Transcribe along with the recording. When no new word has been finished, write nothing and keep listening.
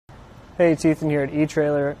Hey, it's Ethan here at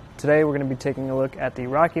eTrailer. Today we're going to be taking a look at the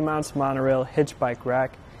RockyMounts MonoRail Hitch Bike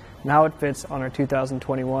Rack and how it fits on our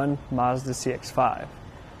 2021 Mazda CX-5.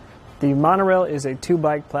 The MonoRail is a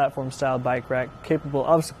two-bike platform-style bike rack capable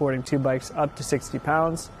of supporting two bikes up to 60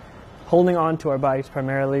 pounds, holding on to our bikes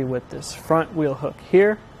primarily with this front wheel hook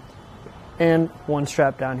here and one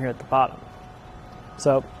strap down here at the bottom.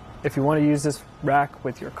 So if you want to use this rack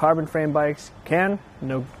with your carbon frame bikes, you can.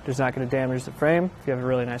 No, it's not going to damage the frame. If you have a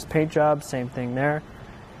really nice paint job, same thing there.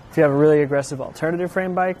 If you have a really aggressive alternative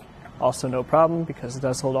frame bike, also no problem because it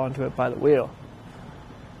does hold on to it by the wheel.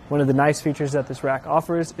 One of the nice features that this rack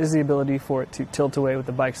offers is the ability for it to tilt away with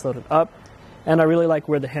the bikes loaded up, and I really like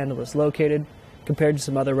where the handle is located compared to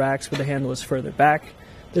some other racks where the handle is further back.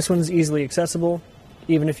 This one is easily accessible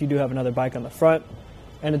even if you do have another bike on the front,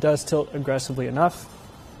 and it does tilt aggressively enough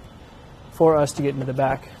for us to get into the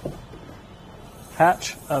back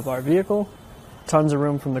hatch of our vehicle. Tons of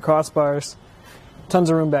room from the crossbars. Tons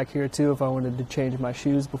of room back here too if I wanted to change my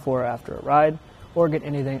shoes before or after a ride, or get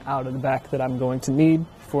anything out of the back that I'm going to need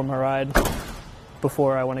for my ride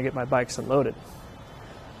before I want to get my bikes unloaded.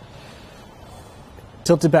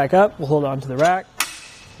 Tilt it back up, we'll hold on to the rack.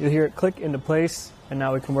 You'll hear it click into place, and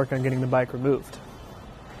now we can work on getting the bike removed.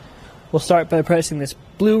 We'll start by pressing this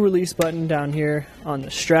blue release button down here on the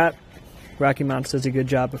strap. RockyMounts does a good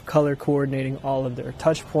job of color coordinating all of their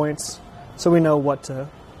touch points so we know what to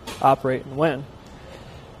operate and when.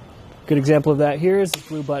 Good example of that here is the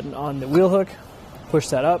blue button on the wheel hook. Push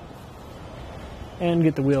that up and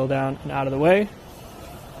get the wheel down and out of the way,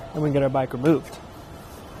 and we can get our bike removed.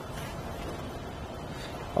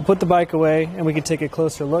 I'll put the bike away and we can take a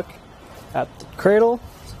closer look at the cradle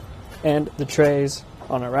and the trays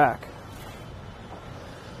on our rack.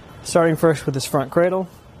 Starting first with this front cradle,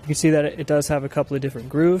 you can see that it does have a couple of different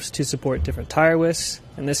grooves to support different tire widths,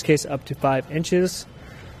 in this case up to 5 inches.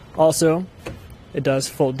 Also, it does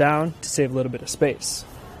fold down to save a little bit of space.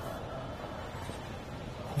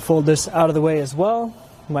 Fold this out of the way as well.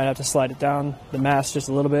 You might have to slide it down the mast just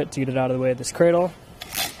a little bit to get it out of the way of this cradle.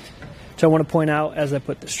 Which I want to point out as I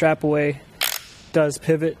put the strap away, does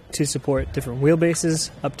pivot to support different wheelbases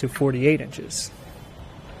up to 48 inches.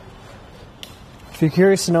 If you're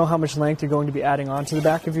curious to know how much length you're going to be adding onto the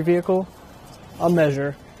back of your vehicle, I'll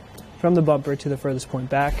measure from the bumper to the furthest point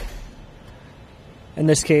back. In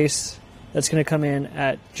this case, that's going to come in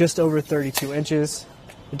at just over 32 inches.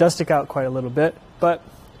 It does stick out quite a little bit, but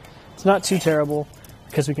it's not too terrible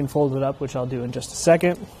because we can fold it up, which I'll do in just a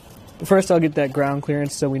second. But first I'll get that ground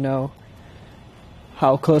clearance so we know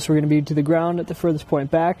how close we're going to be to the ground at the furthest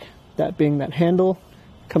point back, that being that handle,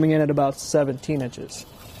 coming in at about 17 inches.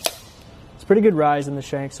 It's a pretty good rise in the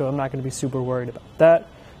shank, so I'm not going to be super worried about that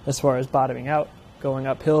as far as bottoming out, going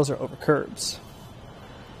up hills or over curbs.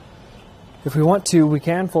 If we want to, we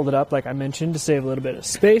can fold it up like I mentioned to save a little bit of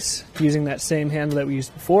space using that same handle that we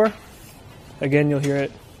used before. Again, you'll hear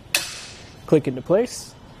it click into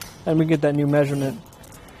place, and we get that new measurement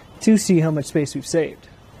to see how much space we've saved.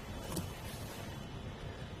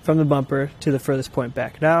 From the bumper to the furthest point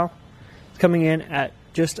back now, it's coming in at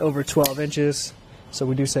just over 12 inches, so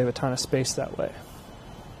we do save a ton of space that way.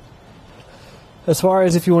 As far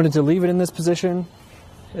as if you wanted to leave it in this position,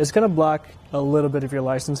 it's going to block a little bit of your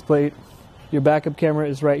license plate. Your backup camera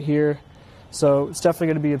is right here, so it's definitely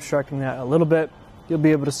going to be obstructing that a little bit. You'll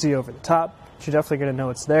be able to see over the top, but you're definitely going to know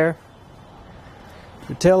it's there.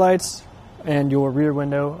 Your taillights and your rear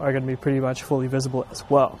window are going to be pretty much fully visible as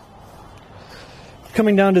well.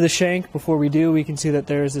 Coming down to the shank, before we do, we can see that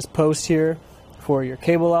there's this post here for your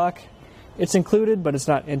cable lock. It's included, but it's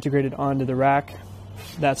not integrated onto the rack.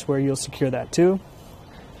 That's where you'll secure that too.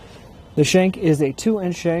 The shank is a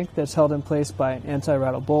 2-inch shank that's held in place by an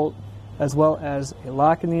anti-rattle bolt, as well as a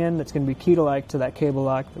lock in the end that's going to be key-to-like to that cable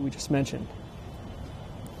lock that we just mentioned.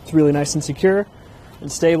 It's really nice and secure and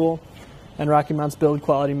stable, and RockyMounts build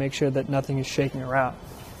quality makes sure that nothing is shaking around.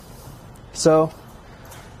 So,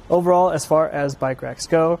 overall, as far as bike racks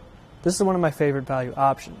go, this is one of my favorite value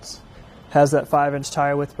options. Has that 5-inch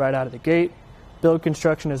tire width right out of the gate. Build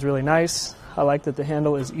construction is really nice. I like that the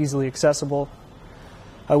handle is easily accessible.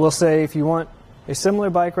 I will say if you want a similar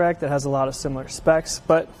bike rack that has a lot of similar specs,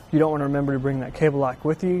 but you don't want to remember to bring that cable lock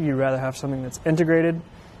with you, you'd rather have something that's integrated, you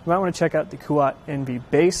might want to check out the Kuat NV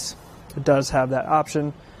Base. It does have that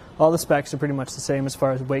option. All the specs are pretty much the same as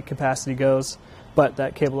far as weight capacity goes, but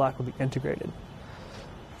that cable lock will be integrated.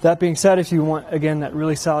 That being said, if you want, again, that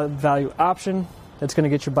really solid value option that's going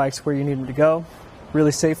to get your bikes where you need them to go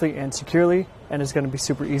really safely and securely, and is going to be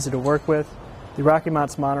super easy to work with, the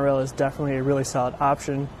RockyMounts MonoRail is definitely a really solid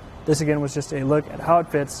option. This again was just a look at how it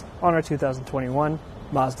fits on our 2021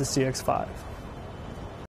 Mazda CX-5.